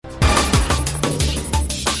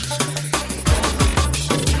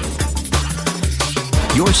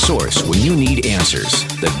your source when you need answers.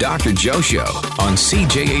 The Dr. Joe Show on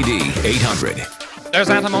CJAD 800.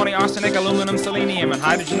 There's antimony, arsenic, aluminum, selenium, and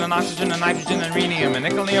hydrogen, and oxygen, and nitrogen, and rhenium, and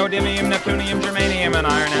nickel, neodymium, neptunium, germanium, and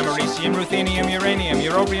iron, americium, ruthenium, uranium,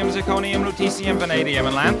 europium, zirconium, lutetium, vanadium,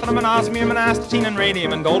 and lanthanum, and osmium, and astatine, and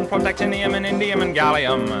radium, and gold, protactinium, and indium, and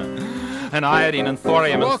gallium, and iodine, and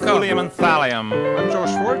thorium, and thulium, and thallium. I'm Joe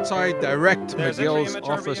Schwartz. I direct McGill's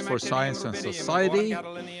Office for Science and Society,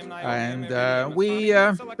 and we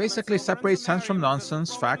basically separate sense from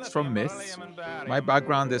nonsense, facts from myths. My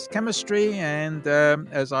background is chemistry, and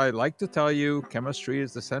as I like to tell you, chemistry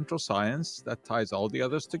is the central science that ties all the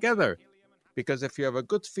others together. Because if you have a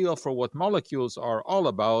good feel for what molecules are all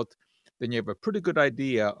about, then you have a pretty good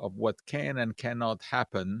idea of what can and cannot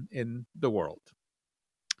happen in the world.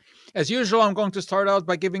 As usual, I'm going to start out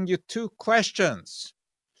by giving you two questions.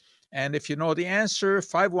 And if you know the answer,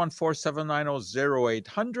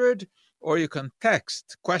 514-790-0800, or you can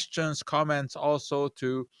text questions, comments also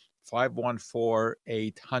to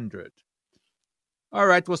 514-800. All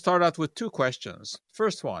right, we'll start out with two questions.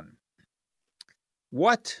 First one,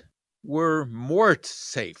 what were Mort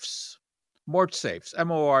safes? Mort safes,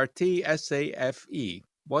 M-O-R-T-S-A-F-E.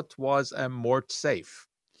 What was a Mort safe?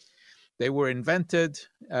 They were invented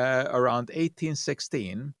around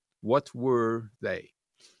 1816. What were they?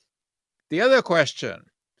 The other question,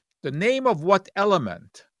 the name of what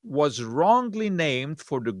element was wrongly named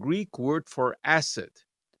for the Greek word for acid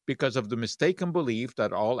because of the mistaken belief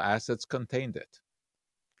that all acids contained it?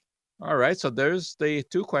 All right, so there's the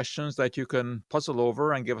two questions that you can puzzle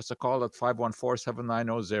over and give us a call at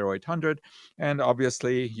 514-790-0800. And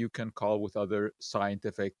obviously, you can call with other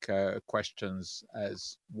scientific questions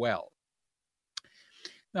as well.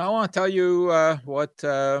 Now, I want to tell you what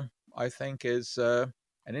I think is an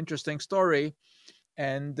interesting story.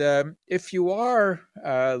 And if you are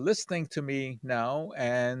listening to me now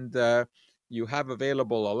and you have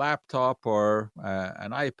available a laptop or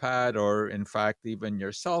an iPad or, in fact, even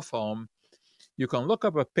your cell phone, you can look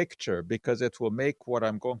up a picture because it will make what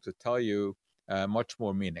I'm going to tell you much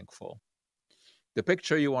more meaningful. The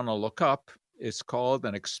picture you want to look up is called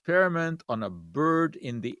An Experiment on a Bird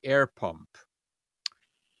in the Air Pump.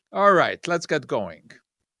 All right, let's get going.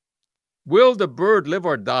 Will the bird live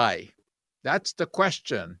or die? That's the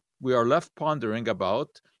question we are left pondering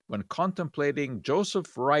about when contemplating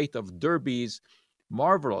Joseph Wright of Derby's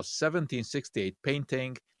marvelous 1768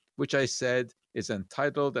 painting, which I said is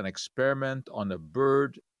entitled An Experiment on a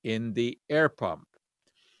Bird in the Air Pump.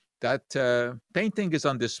 That painting is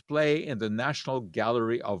on display in the National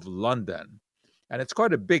Gallery of London. And it's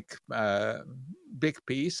quite a big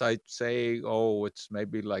piece. I'd say, it's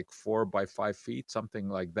maybe like 4 by 5 feet, something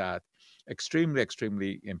like that. Extremely,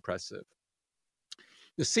 extremely impressive.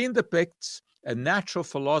 The scene depicts a natural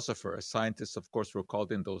philosopher, as scientists, of course, were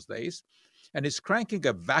called in those days, and is cranking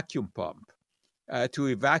a vacuum pump to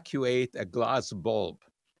evacuate a glass bulb.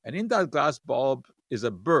 And in that glass bulb is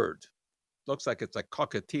a bird. Looks like it's a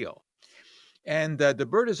cockatiel. And the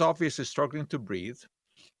bird is obviously struggling to breathe.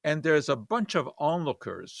 And there's a bunch of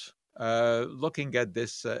onlookers looking at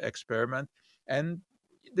this experiment. And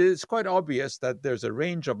it's quite obvious that there's a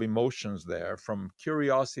range of emotions there, from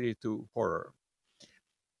curiosity to horror.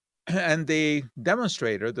 And the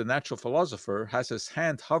demonstrator, the natural philosopher, has his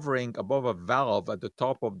hand hovering above a valve at the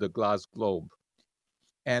top of the glass globe.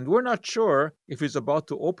 And we're not sure if he's about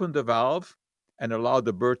to open the valve and allow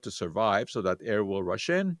the bird to survive so that air will rush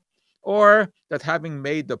in, or that having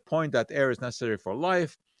made the point that air is necessary for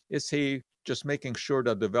life, is he just making sure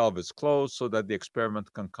that the valve is closed so that the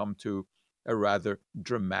experiment can come to a rather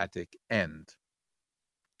dramatic end.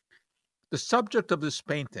 The subject of this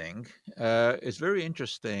painting is very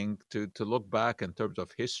interesting to look back in terms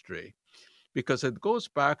of history, because it goes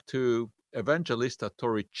back to Evangelista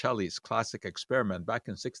Torricelli's classic experiment back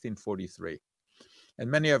in 1643. And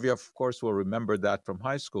many of you, of course, will remember that from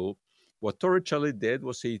high school. What Torricelli did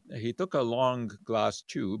was he took a long glass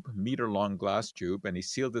tube, meter-long glass tube, and he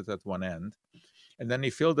sealed it at one end. And then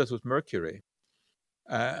he filled it with mercury.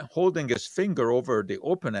 Holding his finger over the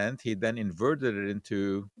open end, he then inverted it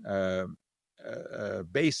into a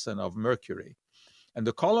basin of mercury. And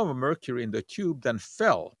the column of mercury in the tube then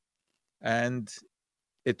fell. And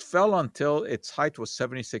it fell until its height was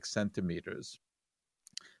 76 centimeters.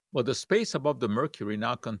 Well, the space above the mercury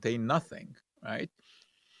now contained nothing, right?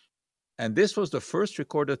 And this was the first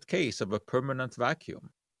recorded case of a permanent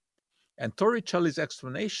vacuum. And Torricelli's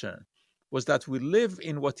explanation was that we live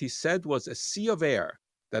in what he said was a sea of air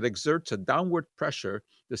that exerts a downward pressure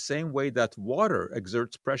the same way that water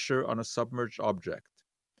exerts pressure on a submerged object.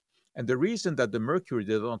 And the reason that the mercury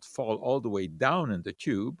did not fall all the way down in the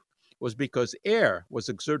tube was because air was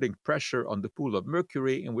exerting pressure on the pool of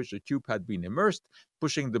mercury in which the tube had been immersed,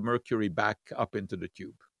 pushing the mercury back up into the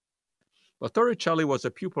tube. But Torricelli was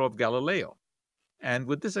a pupil of Galileo, and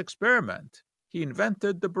with this experiment, he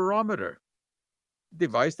invented the barometer, a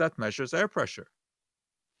device that measures air pressure.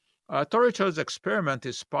 Torricelli's experiment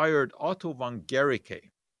inspired Otto von Guericke,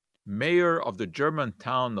 mayor of the German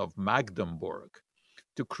town of Magdeburg,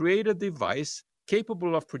 to create a device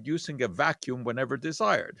capable of producing a vacuum whenever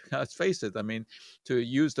desired. Let's face it, I mean, to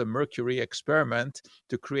use the mercury experiment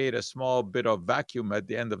to create a small bit of vacuum at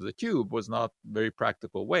the end of the tube was not a very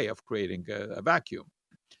practical way of creating a vacuum.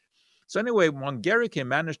 So anyway, von Guericke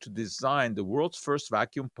managed to design the world's first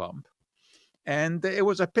vacuum pump, and it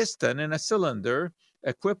was a piston in a cylinder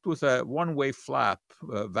equipped with a one-way flap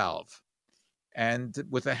valve. And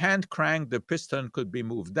with a hand crank, the piston could be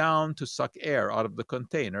moved down to suck air out of the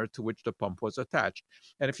container to which the pump was attached.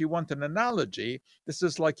 And if you want an analogy, this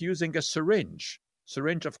is like using a syringe.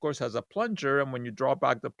 Syringe, of course, has a plunger, and when you draw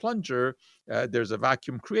back the plunger, there's a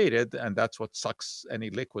vacuum created, and that's what sucks any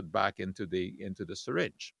liquid back into the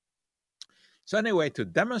syringe. So anyway, to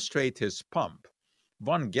demonstrate his pump,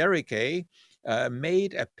 von Guericke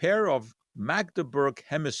made a pair of Magdeburg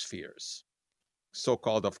hemispheres,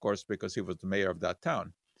 so-called, of course, because he was the mayor of that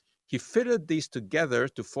town. He fitted these together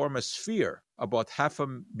to form a sphere about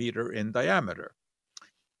 0.5 meter in diameter.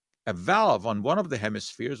 A valve on one of the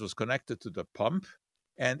hemispheres was connected to the pump,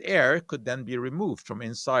 and air could then be removed from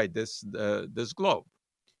inside this globe.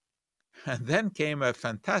 And then came a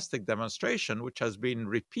fantastic demonstration, which has been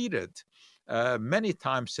repeated many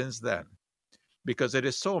times since then, because it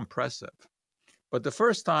is so impressive. But the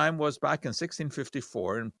first time was back in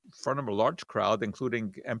 1654 in front of a large crowd,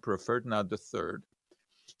 including Emperor Ferdinand III.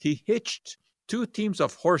 He hitched 2 teams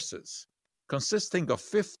of horses, consisting of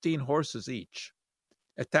 15 horses each,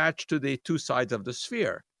 attached to the 2 sides of the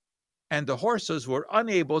sphere. And the horses were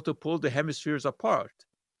unable to pull the hemispheres apart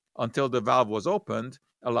until the valve was opened,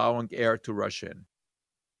 allowing air to rush in.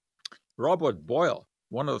 Robert Boyle,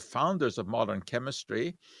 one of the founders of modern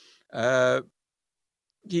chemistry,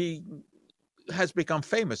 he has become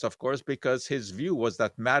famous, of course, because his view was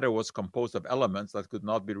that matter was composed of elements that could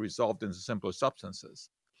not be resolved into simpler substances.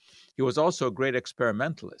 He was also a great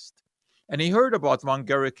experimentalist, and he heard about von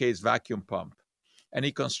Guericke's vacuum pump, and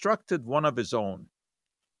he constructed one of his own.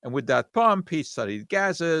 And with that pump, he studied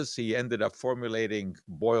gases. He ended up formulating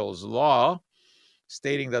Boyle's law,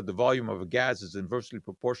 stating that the volume of a gas is inversely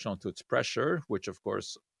proportional to its pressure, which, of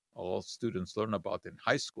course, all students learn about in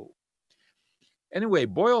high school. Anyway,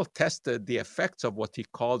 Boyle tested the effects of what he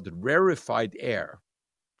called rarefied air,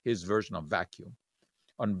 his version of vacuum,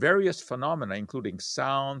 on various phenomena, including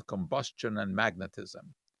sound, combustion, and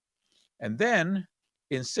magnetism. And then,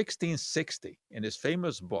 in 1660, in his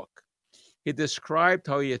famous book, he described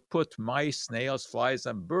how he had put mice, snails, flies,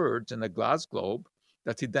 and birds in a glass globe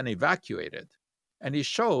that he then evacuated. And he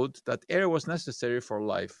showed that air was necessary for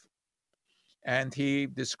life. And he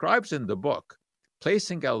describes in the book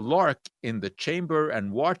placing a lark in the chamber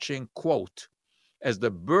and watching, quote, as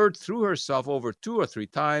the bird threw herself over 2 or 3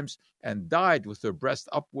 times and died with her breast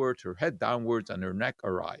upward, her head downwards, and her neck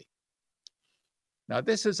awry. Now,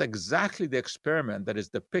 this is exactly the experiment that is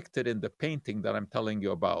depicted in the painting that I'm telling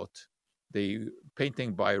you about, the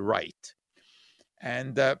painting by Wright.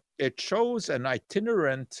 And it shows an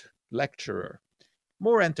itinerant lecturer,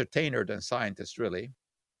 more entertainer than scientist, really.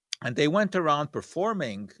 And they went around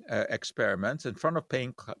performing experiments in front of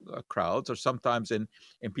paying crowds, or sometimes in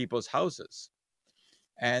people's houses.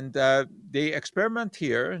 And the experiment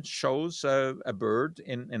here shows a bird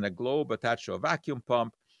in a globe attached to a vacuum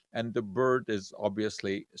pump, and the bird is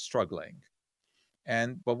obviously struggling.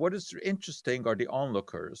 But what is interesting are the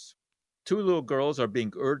onlookers. 2 little girls are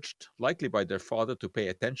being urged, likely by their father, to pay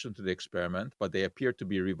attention to the experiment, but they appear to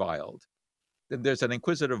be reviled. Then there's an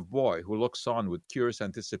inquisitive boy who looks on with curious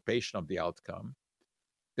anticipation of the outcome.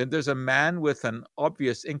 Then there's a man with an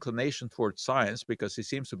obvious inclination towards science because he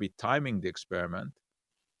seems to be timing the experiment.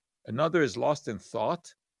 Another is lost in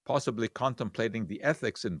thought, possibly contemplating the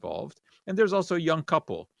ethics involved. And there's also a young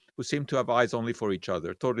couple who seem to have eyes only for each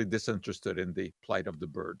other, totally disinterested in the plight of the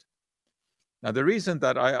bird. Now, the reason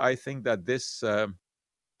that I think that this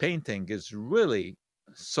painting is really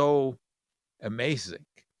so amazing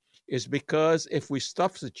is because if we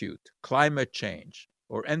substitute climate change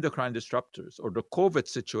or endocrine disruptors or the COVID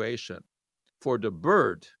situation for the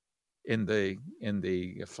bird in the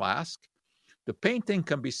flask, the painting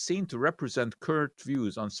can be seen to represent current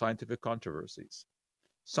views on scientific controversies.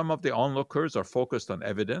 Some of the onlookers are focused on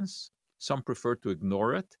evidence, some prefer to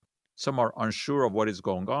ignore it, some are unsure of what is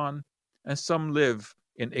going on, and some live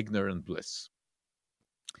in ignorant bliss.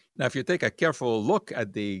 Now, if you take a careful look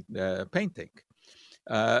at the painting,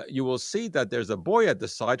 you will see that there's a boy at the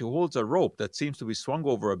side who holds a rope that seems to be swung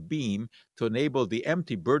over a beam to enable the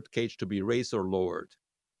empty bird cage to be raised or lowered.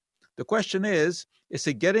 The question is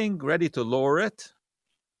he getting ready to lower it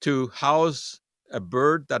to house a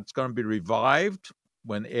bird that's going to be revived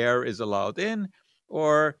when air is allowed in,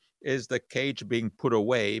 or is the cage being put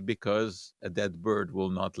away because a dead bird will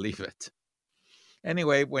not leave it?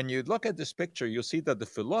 Anyway, when you look at this picture, you'll see that the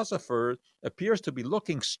philosopher appears to be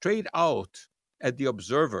looking straight out at the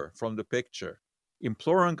observer from the picture,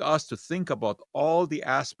 imploring us to think about all the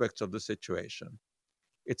aspects of the situation.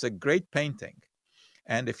 It's a great painting.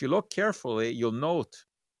 And if you look carefully, you'll note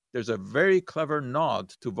there's a very clever nod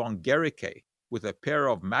to von Guericke with a pair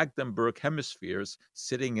of Magdeburg hemispheres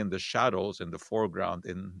sitting in the shadows in the foreground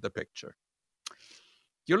in the picture.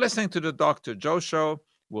 You're listening to the Dr. Joe Show.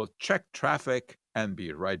 We'll check traffic and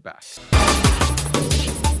be right back.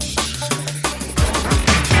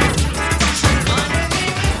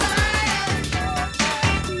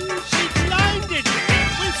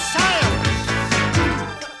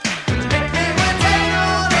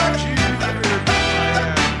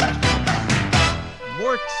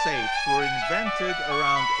 Mort safes were invented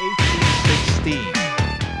around 1816.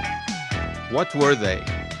 What were they?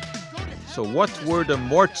 So what were the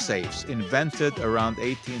Mort safes invented around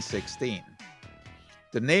 1816?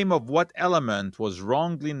 The name of what element was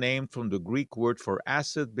wrongly named from the Greek word for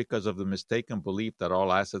acid because of the mistaken belief that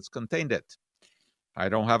all acids contained it? I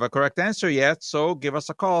don't have a correct answer yet, so give us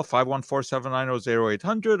a call,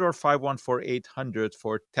 514-790-0800 or 514-800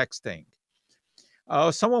 for texting.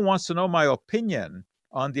 Someone wants to know my opinion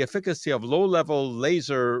on the efficacy of low-level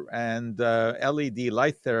laser and LED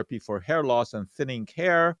light therapy for hair loss and thinning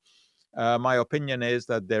hair. My opinion is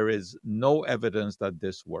that there is no evidence that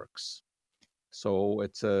this works. So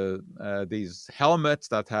it's these helmets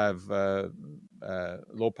that have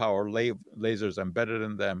low-power lasers embedded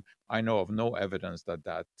in them. I know of no evidence that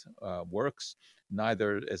that works.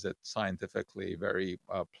 Neither is it scientifically very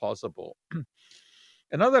plausible.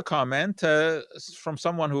 Another comment from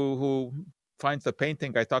someone who finds the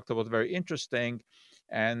painting I talked about very interesting,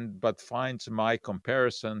 but finds my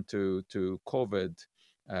comparison to COVID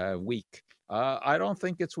weak. I don't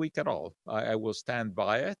think it's weak at all. I will stand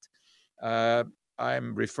by it.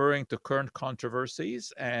 I'm referring to current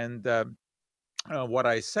controversies, and what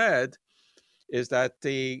I said is that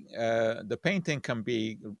the painting can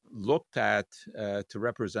be looked at to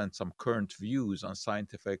represent some current views on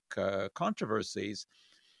scientific controversies,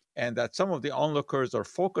 and that some of the onlookers are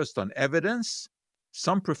focused on evidence,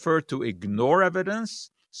 some prefer to ignore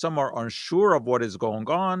evidence, some are unsure of what is going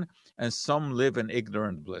on, and some live in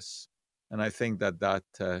ignorant bliss. And I think that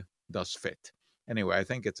does fit. Anyway, I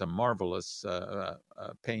think it's a marvelous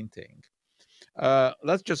painting.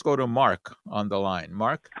 Let's just go to Mark on the line.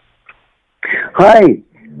 Mark? Hi.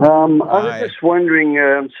 I was just wondering,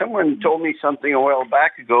 someone told me something a while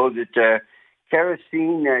back ago that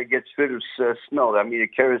kerosene gets rid of smell. I mean, a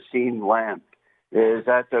kerosene lamp. Is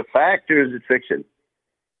that a fact or is it fiction?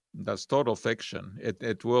 That's total fiction.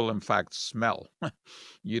 It will, in fact, smell.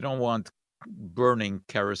 You don't want burning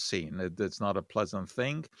kerosene. It's not a pleasant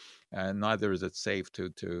thing, and neither is it safe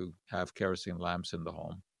to have kerosene lamps in the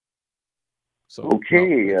home. So,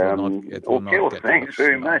 okay. Thanks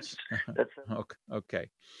very much. Okay.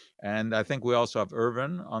 And I think we also have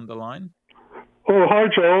Irvin on the line. Oh, hi,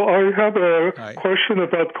 Joe. I have a question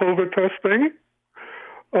about COVID testing.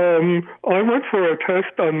 I went for a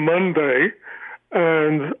test on Monday,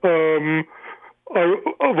 and I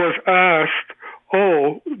was asked,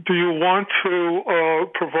 do you want to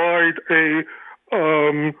provide a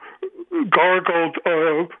gargled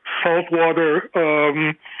saltwater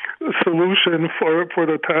solution for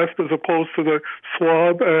the test as opposed to the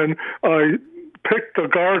swab? And I picked the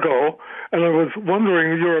gargle, and I was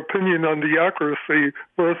wondering your opinion on the accuracy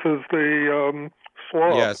versus the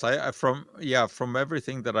swab. Yes, from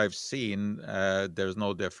everything that I've seen, there's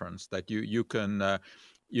no difference. That you can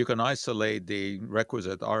isolate the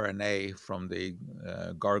requisite RNA from the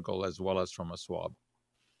gargle as well as from a swab.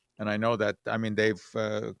 And I know that, they've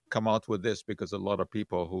come out with this because a lot of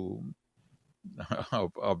people who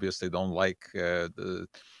obviously don't like the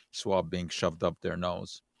swab being shoved up their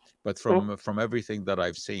nose. But from everything that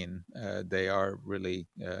I've seen, they are really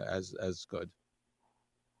as good.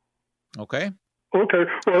 Okay? Okay.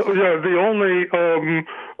 Well, yeah, the only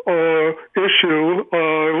issue,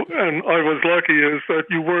 and I was lucky, is that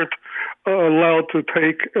you weren't allowed to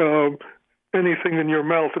take anything in your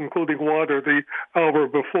mouth, including water, the hour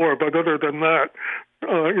before. But other than that,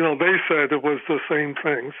 they said it was the same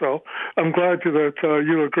thing. So I'm glad that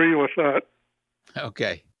you agree with that.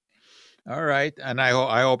 Okay. All right. And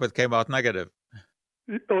I hope it came out negative.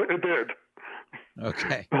 Oh, it did.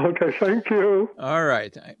 Okay. Okay, thank you. All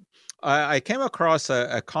right. I came across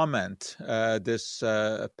a comment this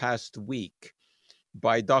past week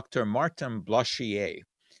by Dr. Martin Blachier.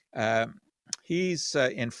 He's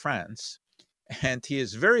in France, and he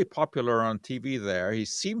is very popular on TV there. He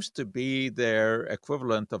seems to be their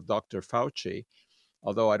equivalent of Dr. Fauci,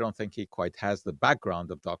 although I don't think he quite has the background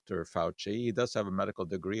of Dr. Fauci. He does have a medical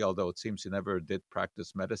degree, although it seems he never did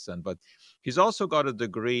practice medicine. But he's also got a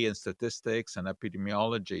degree in statistics and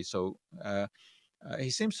epidemiology, so he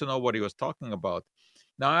seems to know what he was talking about.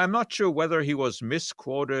 Now, I'm not sure whether he was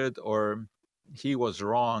misquoted or he was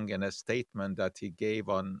wrong in a statement that he gave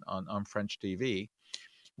on French TV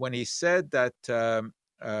when he said that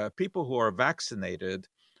people who are vaccinated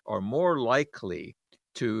are more likely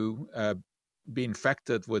to be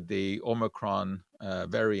infected with the Omicron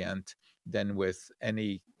variant than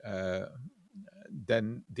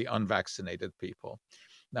than the unvaccinated people.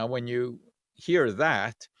 Now, when you hear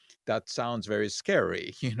that, that sounds very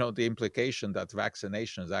scary. You know, the implication that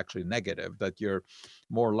vaccination is actually negative, that you're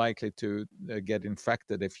more likely to get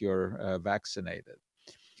infected if you're vaccinated.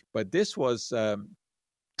 But this was,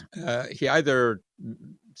 he either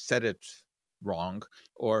said it wrong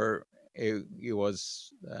or it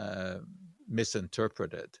was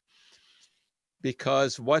misinterpreted.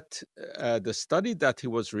 Because what the study that he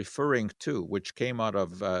was referring to, which came out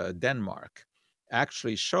of Denmark,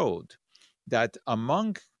 actually showed that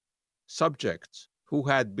among subjects who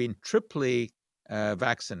had been triply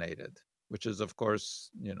vaccinated, which is, of course,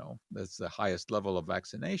 you know, that's the highest level of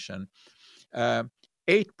vaccination,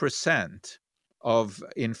 8% of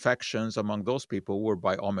infections among those people were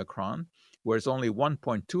by Omicron, whereas only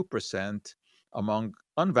 1.2% among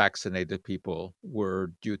unvaccinated people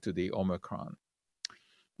were due to the Omicron.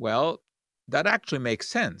 Well, that actually makes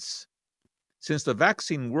sense. Since the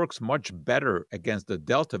vaccine works much better against the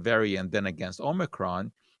Delta variant than against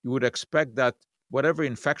Omicron, you would expect that whatever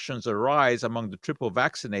infections arise among the triple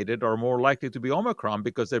vaccinated are more likely to be Omicron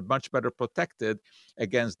because they're much better protected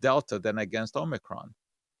against Delta than against Omicron.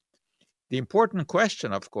 The important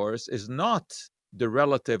question, of course, is not the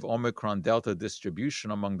relative Omicron-Delta distribution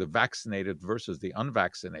among the vaccinated versus the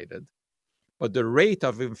unvaccinated, but the rate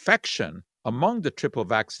of infection among the triple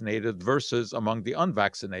vaccinated versus among the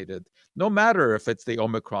unvaccinated, no matter if it's the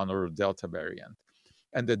Omicron or Delta variant.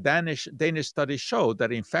 And the Danish study showed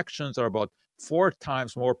that infections are about 4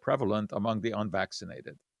 times more prevalent among the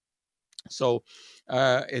unvaccinated. So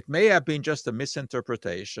it may have been just a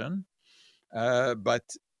misinterpretation, but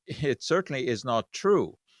it certainly is not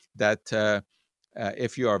true that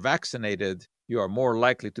if you are vaccinated, you are more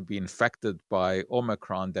likely to be infected by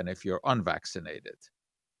Omicron than if you're unvaccinated.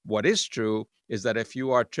 What is true is that if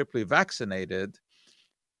you are triply vaccinated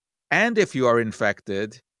and if you are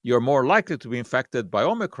infected, you're more likely to be infected by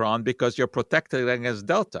Omicron because you're protected against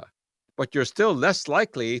Delta, but you're still less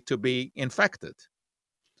likely to be infected.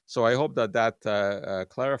 So I hope that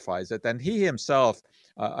clarifies it. And he himself,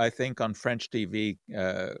 I think on French TV,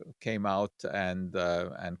 came out and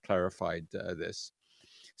clarified this.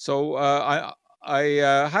 So I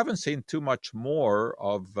haven't seen too much more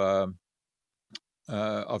of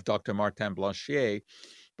Dr. Martin Blachier,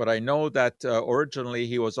 but I know that originally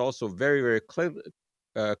he was also very, very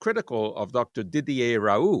critical of Dr. Didier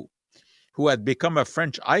Raoult, who had become a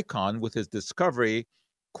French icon with his discovery,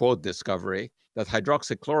 quote discovery, that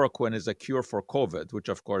hydroxychloroquine is a cure for COVID, which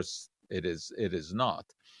of course it is not.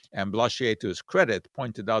 And Blachier, to his credit,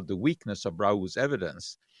 pointed out the weakness of Raoult's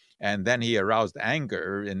evidence. And then he aroused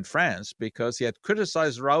anger in France because he had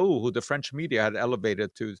criticized Raoult, who the French media had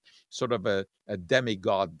elevated to sort of a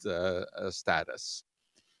demigod status.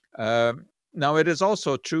 Now, it is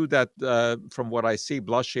also true that from what I see,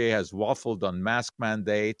 Blachier has waffled on mask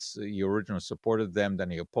mandates. He originally supported them, then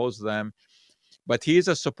he opposed them. But he is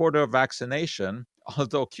a supporter of vaccination,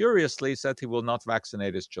 although curiously said he will not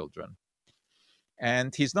vaccinate his children.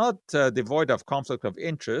 And he's not devoid of conflict of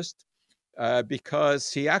interest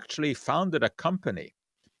because he actually founded a company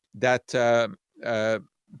that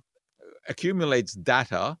accumulates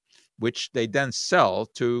data, which they then sell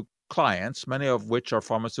to clients, many of which are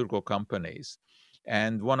pharmaceutical companies.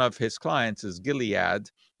 And one of his clients is Gilead,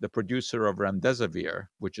 the producer of remdesivir,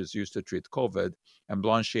 which is used to treat COVID, and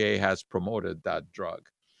Blachier has promoted that drug.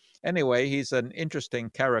 Anyway, he's an interesting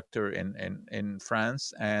character in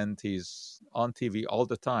France, and he's on TV all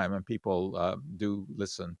the time, and people do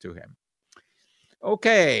listen to him.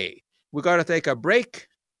 Okay, we got to take a break,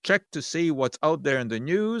 check to see what's out there in the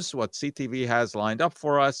news, what CTV has lined up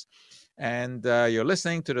for us. And you're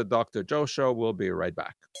listening to the Dr. Joe Show. We'll be right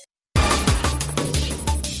back.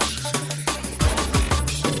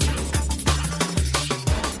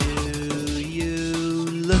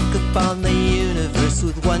 on the universe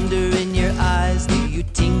with wonder in your eyes? Do you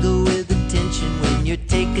tingle with attention when you're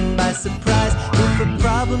taken by surprise? If a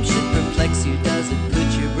problem should perplex you, does it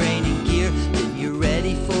put your brain in gear? Then you're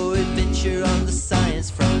ready for adventure on the science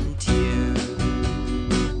frontier.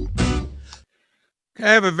 I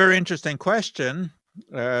have a very interesting question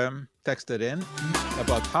texted in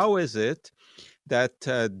about how is it that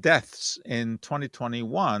deaths in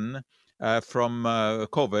 2021 from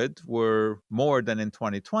COVID were more than in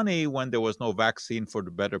 2020 when there was no vaccine for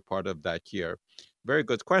the better part of that year. Very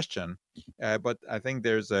good question, but I think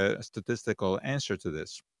there's a statistical answer to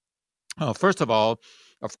this. First of all,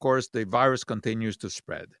 of course, the virus continues to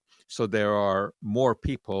spread, so there are more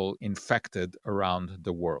people infected around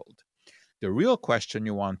the world. The real question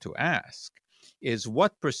you want to ask is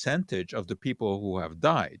what percentage of the people who have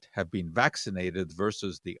died have been vaccinated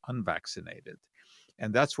versus the unvaccinated?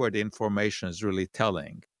 And that's where the information is really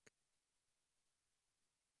telling.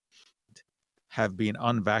 Have been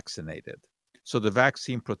unvaccinated. So the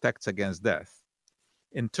vaccine protects against death.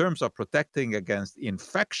 In terms of protecting against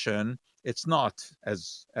infection, it's not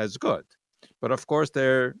as good. But of course,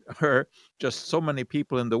 there are just so many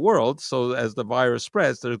people in the world. So as the virus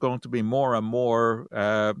spreads, there's going to be more and more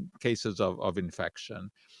cases of infection.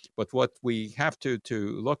 But what we have to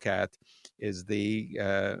look at is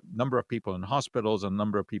the number of people in hospitals and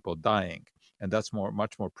number of people dying. And that's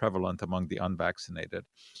much more prevalent among the unvaccinated.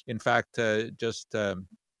 In fact, just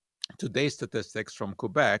today's statistics from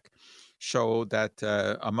Quebec show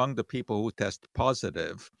that among the people who test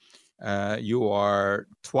positive, you are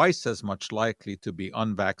twice as much likely to be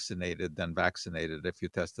unvaccinated than vaccinated if you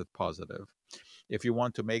tested positive. If you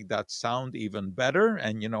want to make that sound even better,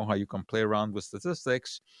 and you know how you can play around with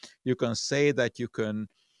statistics, you can say that you can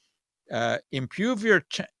improve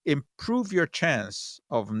your chance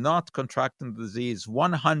of not contracting the disease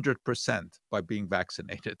 100% by being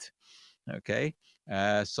vaccinated. Okay,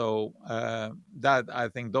 so that I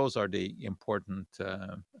think those are the important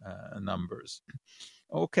numbers.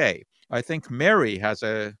 Okay, I think Mary has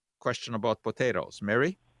a question about potatoes.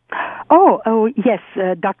 Mary? Oh, yes,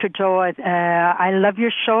 Dr. Joe, I love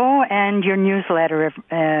your show and your newsletter.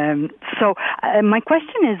 So my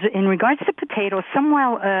question is in regards to potatoes. Some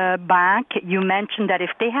while back, you mentioned that if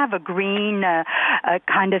they have a green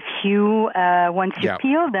kind of hue, once you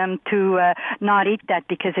peel them, to not eat that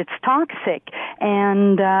because it's toxic.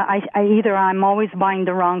 And I'm always buying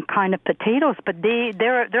the wrong kind of potatoes, but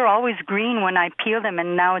they're always green when I peel them,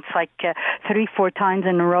 and now it's like 3-4 times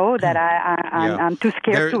in a row that I'm too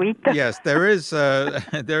scared to eat them. Yes, there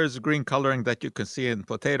is green coloring that you can see in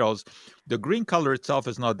potatoes. The green color itself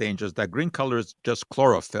is not dangerous. That green color is just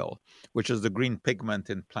chlorophyll, which is the green pigment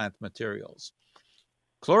in plant materials.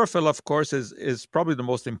 Chlorophyll, of course, is probably the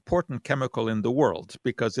most important chemical in the world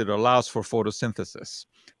because it allows for photosynthesis,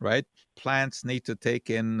 right? Plants need to take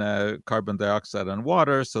in carbon dioxide and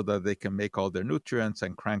water so that they can make all their nutrients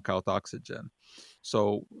and crank out oxygen.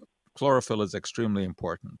 So chlorophyll is extremely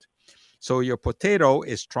important. So your potato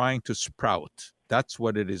is trying to sprout. That's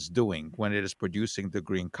what it is doing when it is producing the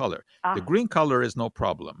green color. The green color is no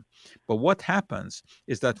problem. But what happens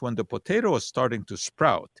is that when the potato is starting to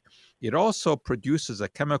sprout, it also produces a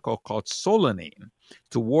chemical called solanine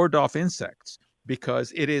to ward off insects,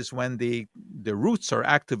 because it is when the roots are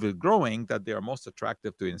actively growing that they are most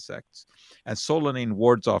attractive to insects. And solanine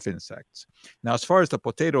wards off insects. Now, as far as the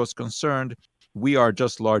potato is concerned, we are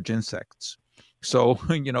just large insects. So,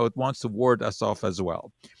 it wants to ward us off as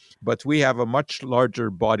well. But we have a much larger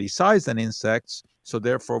body size than insects, so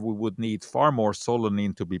therefore we would need far more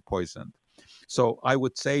solanine to be poisoned. So I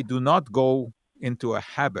would say do not go into a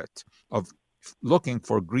habit of looking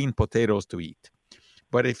for green potatoes to eat.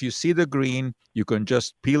 But if you see the green, you can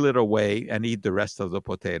just peel it away and eat the rest of the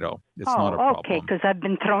potato. It's not a problem. Okay, because I've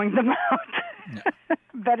been throwing them out. No.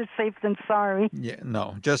 Better safe than sorry. Yeah,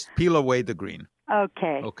 no, just peel away the green.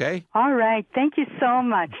 Okay. Okay? All right. Thank you so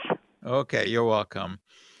much. Okay, you're welcome.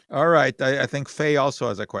 All right. I think Faye also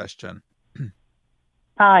has a question.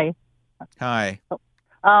 Hi. Hi.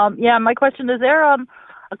 My question is there a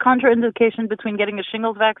contraindication between getting a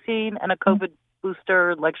shingles vaccine and a COVID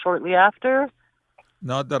booster like shortly after?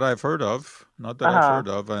 Not that I've heard of.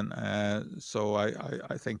 And so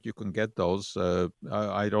I think you can get those.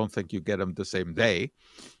 I don't think you get them the same day,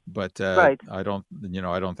 but right. I don't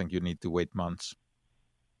think you need to wait months.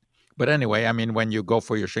 But anyway, I mean, when you go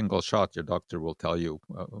for your shingles shot, your doctor will tell you,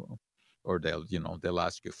 or they'll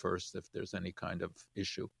ask you first if there's any kind of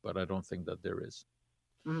issue. But I don't think that there is.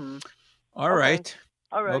 Mm-hmm. All right.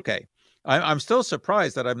 Okay. I'm still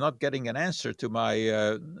surprised that I'm not getting an answer to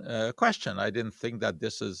my question. I didn't think that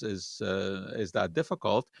this is that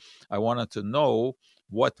difficult. I wanted to know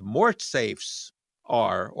what mort safes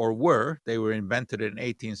are or were. They were invented in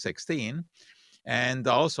 1816. And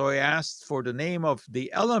also I asked for the name of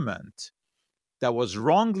the element that was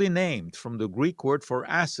wrongly named from the Greek word for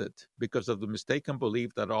acid because of the mistaken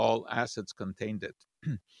belief that all acids contained it.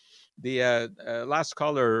 The last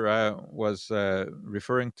caller was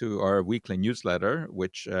referring to our weekly newsletter,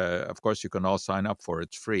 which, of course, you can all sign up for.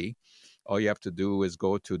 It's free. All you have to do is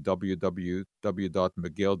go to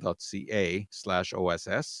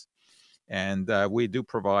www.mcgill.ca/OSS. And we do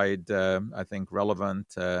provide, I think,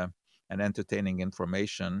 relevant and entertaining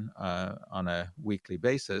information on a weekly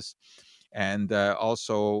basis. And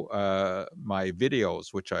also my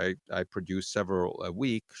videos, which I produce several a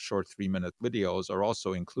week, short 3-minute videos, are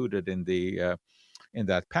also included in the in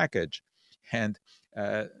that package. And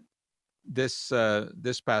this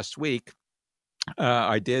past week,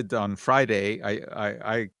 I did on Friday.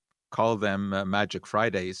 I call them Magic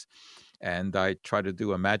Fridays, and I try to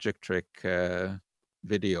do a magic trick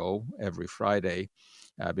video every Friday.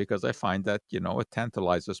 Because I find that, it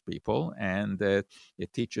tantalizes people, and it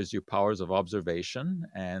teaches you powers of observation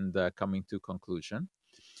and coming to conclusion.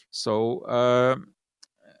 So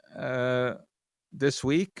this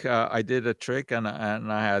week I did a trick, and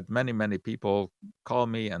I had many people call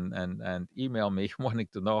me and email me wanting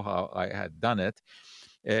to know how I had done it.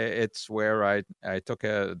 It's where I took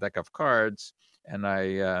a deck of cards and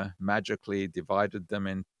I magically divided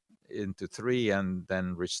them into 3 and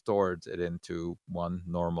then restored it into one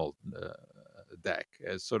normal deck.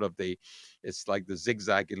 It's like the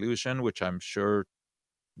zigzag illusion, which I'm sure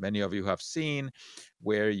many of you have seen,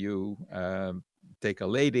 where you take a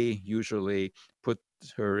lady, usually put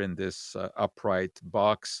her in this upright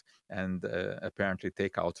box and apparently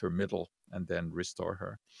take out her middle and then restore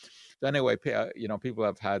her. So anyway, people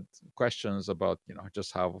have had questions about,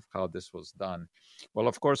 just how this was done. Well,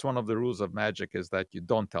 of course, one of the rules of magic is that you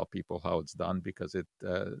don't tell people how it's done, because it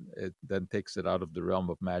then takes it out of the realm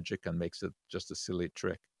of magic and makes it just a silly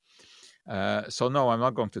trick. So no, I'm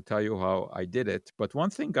not going to tell you how I did it. But one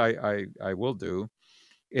thing I will do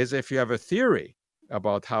is, if you have a theory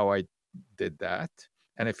about how I did that,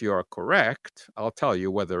 and if you are correct, I'll tell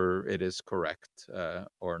you whether it is correct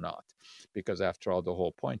or not. Because after all, the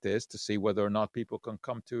whole point is to see whether or not people can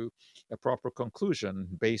come to a proper conclusion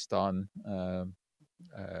based on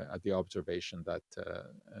the observation that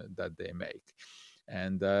they make.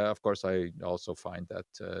 And of course, I also find that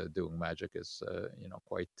doing magic is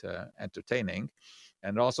quite entertaining,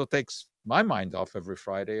 and it also takes my mind off every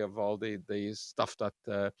Friday of all the stuff that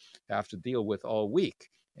I have to deal with all week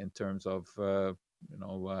in terms of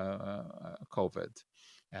COVID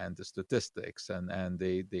and the statistics and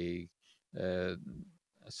the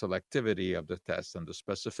selectivity of the test and the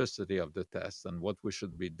specificity of the test and what we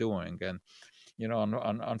should be doing. And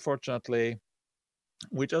unfortunately,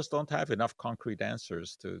 we just don't have enough concrete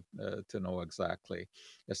answers to know exactly,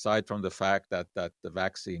 aside from the fact that the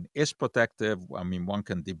vaccine is protective. I mean, one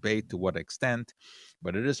can debate to what extent,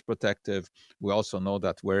 but it is protective. We also know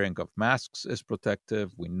that wearing of masks is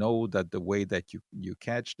protective. We know that the way that you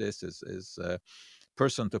catch this is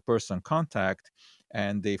person-to-person contact.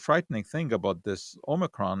 And the frightening thing about this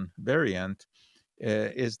Omicron variant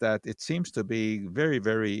is that it seems to be very,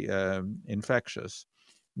 very infectious,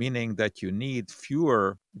 meaning that you need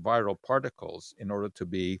fewer viral particles in order to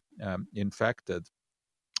be infected.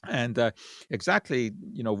 And exactly,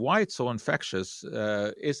 why it's so infectious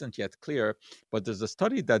isn't yet clear. But there's a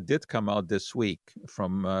study that did come out this week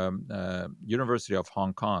from University of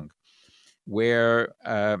Hong Kong, where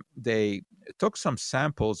they took some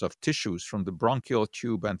samples of tissues from the bronchial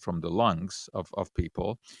tube and from the lungs of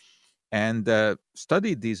people, and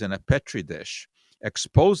studied these in a Petri dish,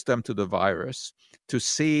 exposed them to the virus to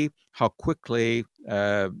see how quickly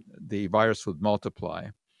the virus would multiply.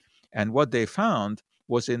 And what they found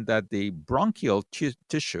was in that the bronchial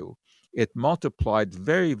tissue, it multiplied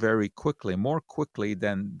very, very quickly, more quickly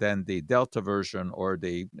than the Delta version or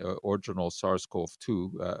the original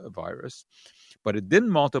SARS-CoV-2 virus. But it didn't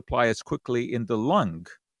multiply as quickly in the lung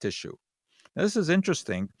tissue. Now, this is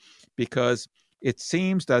interesting because it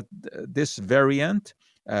seems that this variant,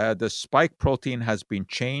 the spike protein, has been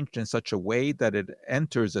changed in such a way that it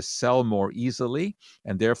enters a cell more easily,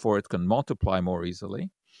 and therefore it can multiply more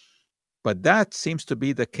easily. But that seems to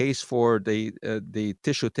be the case for the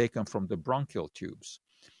tissue taken from the bronchial tubes.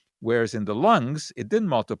 whereas in the lungs, it didn't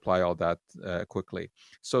multiply all that quickly.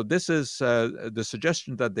 So this is the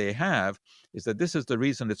suggestion that they have, is that this is the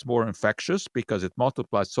reason it's more infectious, because it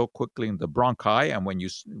multiplies so quickly in the bronchi, and when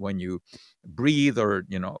you breathe or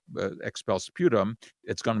expel sputum,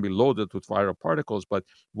 it's going to be loaded with viral particles. But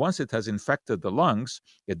once it has infected the lungs,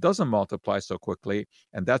 it doesn't multiply so quickly,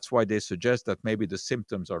 and that's why they suggest that maybe the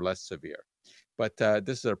symptoms are less severe. But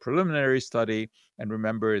this is a preliminary study, and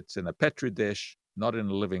remember, it's in a petri dish, not in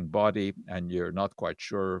a living body, and you're not quite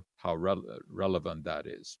sure how relevant that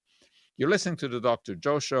is. You're listening to the Dr.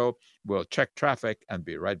 Joe Show. We'll check traffic and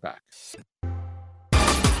be right back.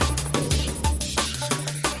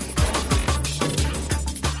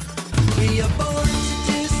 We are born to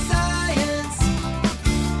do science.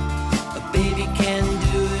 A baby can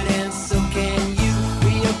do it, and so can you.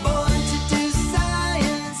 We are born to do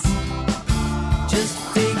science. Just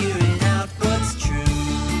figuring out what's true.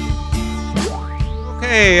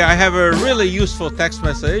 Okay, I have a really useful text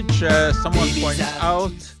message. Someone points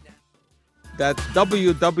out that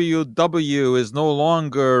www is no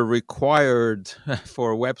longer required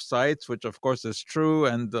for websites, which of course is true,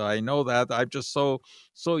 and I know that. I'm just so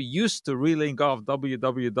used to reeling off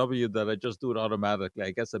www that I just do it automatically.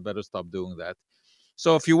 I guess I better stop doing that.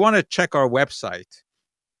 So if you want to check our website,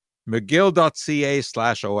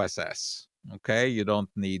 mcgill.ca/OSS, okay? You don't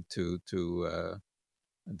need to do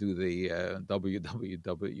the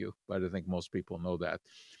www, but I think most people know that.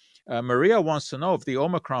 Maria wants to know if the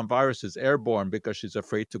Omicron virus is airborne because she's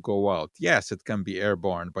afraid to go out. Yes, it can be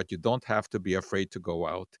airborne, but you don't have to be afraid to go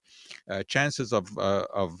out. Chances of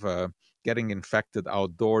getting infected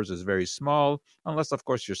outdoors is very small, unless, of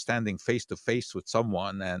course, you're standing face to face with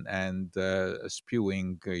someone and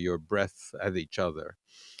spewing your breath at each other.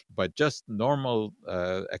 But just normal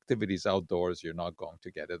activities outdoors, you're not going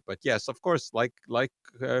to get it. But yes, of course, like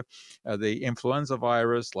the influenza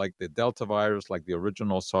virus, like the Delta virus, like the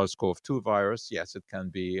original SARS-CoV-2 virus, yes, it can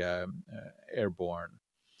be airborne.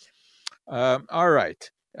 All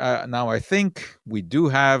right. Now, I think we do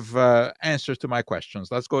have answers to my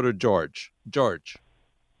questions. Let's go to George. George.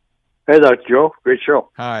 Hey, Dr. Joe. Great show.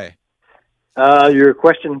 Hi. Your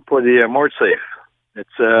question for the MortSafe.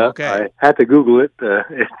 It's okay. I had to Google it.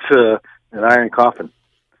 It's an iron coffin.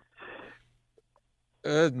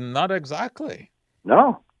 Not exactly.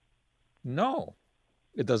 No. No.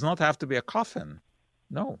 It does not have to be a coffin.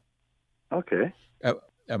 No. Okay. A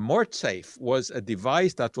MortSafe was a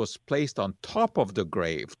device that was placed on top of the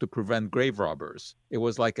grave to prevent grave robbers. It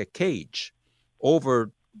was like a cage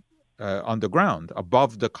over on the ground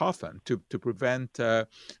above the coffin to prevent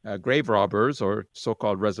grave robbers or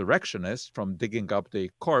so-called resurrectionists from digging up the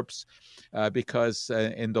corpse, because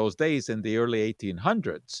in those days, in the early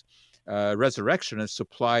 1800s, resurrectionists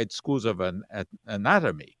supplied schools of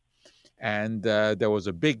anatomy, and there was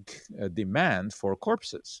a big demand for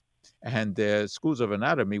corpses, and the schools of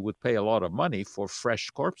anatomy would pay a lot of money for fresh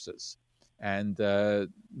corpses. And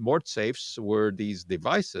MortSafes were these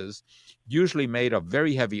devices, usually made of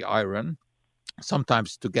very heavy iron,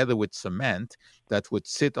 sometimes together with cement, that would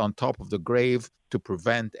sit on top of the grave to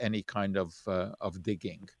prevent any kind of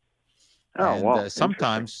digging. Oh, and wow.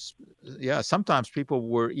 sometimes people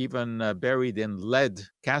were even buried in lead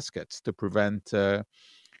caskets to prevent the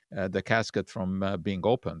casket from being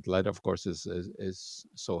opened. Lead, of course, is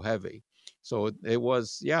so heavy. So it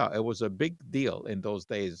was a big deal in those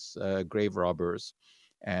days, grave robbers.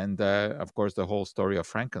 And, of course, the whole story of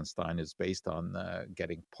Frankenstein is based on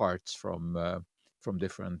getting parts from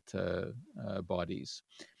different bodies.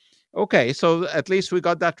 Okay, so at least we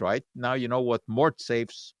got that right. Now you know what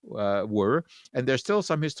MortSafes were. And there's still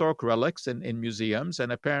some historic relics in museums.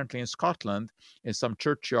 And apparently in Scotland, in some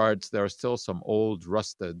churchyards, there are still some old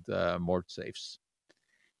rusted MortSafes.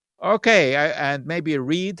 Okay, and maybe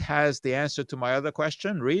Reed has the answer to my other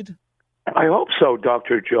question. Reed? I hope so,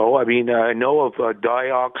 Dr. Joe. I mean, I know of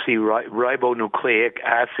deoxyribonucleic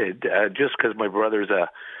acid just because my brother's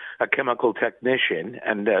a chemical technician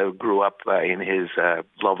and grew up in his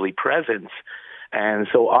lovely presence. And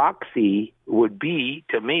so oxy would be,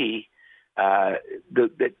 to me,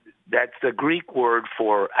 that's the Greek word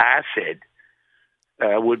for acid.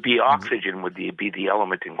 Would be oxygen would be the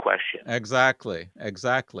element in question. Exactly.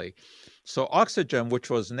 So oxygen, which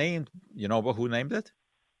was named, you know who named it?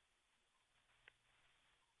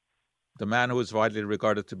 The man who is widely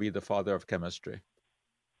regarded to be the father of chemistry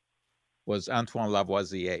was Antoine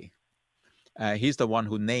Lavoisier. He's the one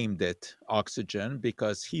who named it oxygen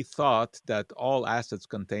because he thought that all acids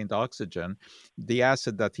contained oxygen. The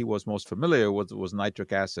acid that he was most familiar with was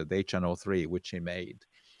nitric acid, HNO3, which he made.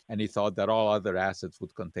 and he thought that all other acids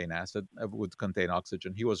would contain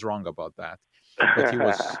oxygen. He was wrong about that, but he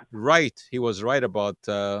was right. He was right about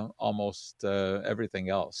almost everything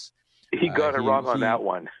else. He got it wrong on that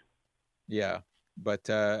one. Yeah, but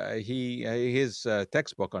his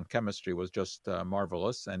textbook on chemistry was just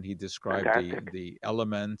marvelous, and he described the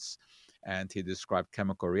elements, and he described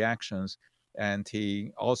chemical reactions, and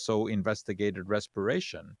he also investigated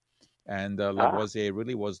respiration. And Lavoisier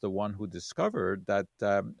really was the one who discovered that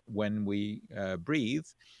when we breathe,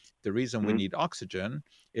 the reason we need oxygen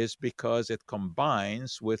is because it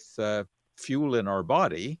combines with fuel in our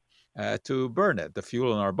body to burn it. The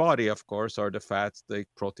fuel in our body, of course, are the fats, the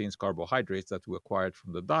proteins, carbohydrates that we acquired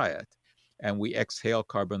from the diet. And we exhale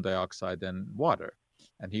carbon dioxide and water.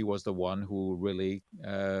 And he was the one who really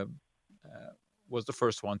was the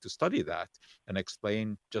first one to study that and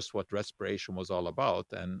explain just what respiration was all about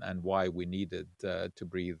and why we needed to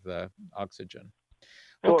breathe oxygen.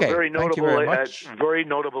 Okay, well, thank you very much. Very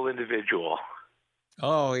notable individual.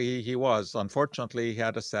 Oh, he was. Unfortunately, he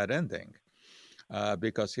had a sad ending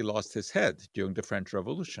because he lost his head during the French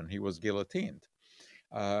Revolution. He was guillotined.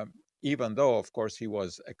 Even though, of course, he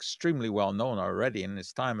was extremely well known already in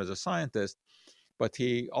his time as a scientist, but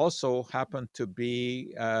he also happened to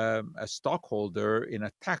be a stockholder in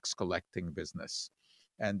a tax collecting business.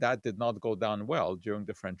 And that did not go down well during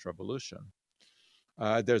the French Revolution.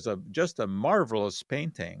 There's just a marvelous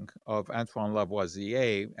painting of Antoine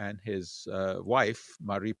Lavoisier and his wife,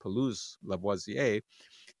 Marie Pelouse Lavoisier,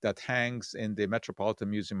 that hangs in the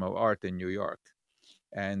Metropolitan Museum of Art in New York.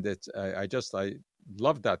 And I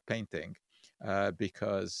love that painting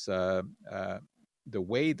because the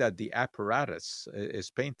way that the apparatus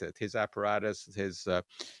is painted, his apparatus, his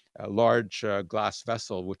large glass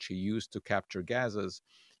vessel, which he used to capture gases,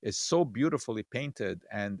 is so beautifully painted,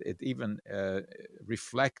 and it even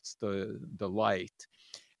reflects the light.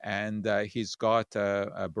 And he's got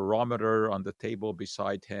a barometer on the table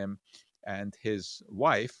beside him, and his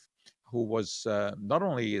wife, who was not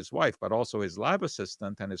only his wife, but also his lab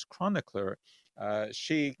assistant and his chronicler,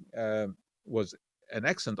 she was an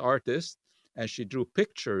excellent artist, and she drew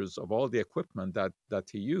pictures of all the equipment that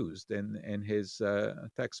he used in his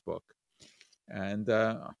textbook. And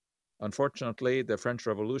unfortunately, the French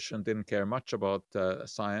Revolution didn't care much about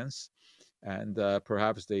science, and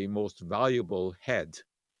perhaps the most valuable head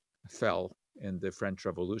fell in the French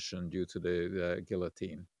Revolution due to the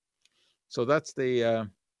guillotine. So that's the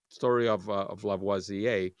story of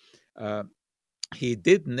Lavoisier. He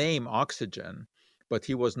did name oxygen, but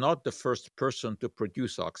he was not the first person to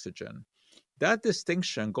produce oxygen. That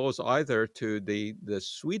distinction goes either to the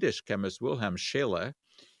Swedish chemist Wilhelm Scheele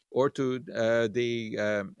or to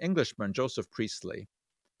the Englishman Joseph Priestley,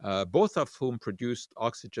 both of whom produced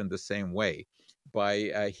oxygen the same way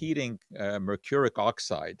by heating mercuric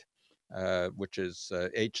oxide, which is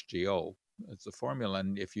HGO. It's the formula.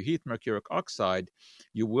 And if you heat mercuric oxide,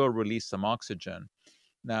 you will release some oxygen.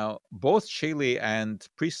 Now, both Scheele and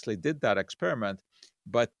Priestley did that experiment,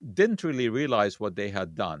 but didn't really realize what they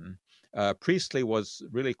had done. Priestley was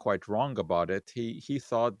really quite wrong about it. He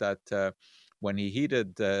thought that when he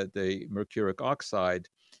heated the mercuric oxide,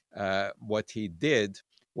 what he did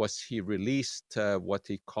was he released what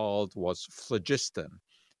he called was phlogiston.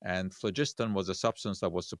 And phlogiston was a substance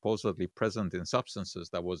that was supposedly present in substances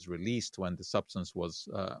that was released when the substance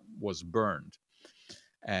was burned.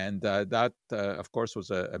 And that, of course,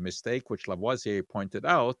 was a mistake, which Lavoisier pointed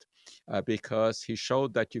out, because he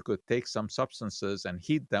showed that you could take some substances and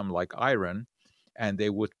heat them like iron, and they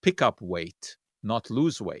would pick up weight, not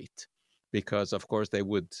lose weight, because, of course, they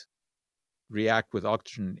would react with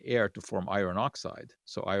oxygen and air to form iron oxide.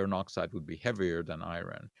 So iron oxide would be heavier than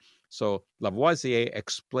iron. So Lavoisier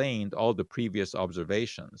explained all the previous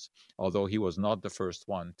observations, although he was not the first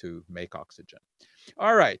one to make oxygen.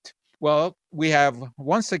 All right. Well, we have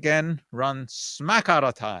once again run smack out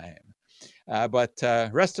of time, but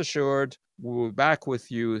rest assured, we'll be back with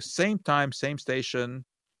you same time, same station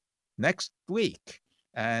next week,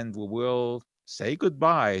 and we will say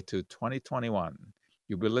goodbye to 2021.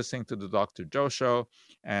 You'll be listening to the Dr. Joe Show,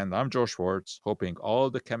 and I'm Joe Schwartz, hoping all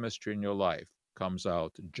the chemistry in your life comes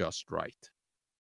out just right.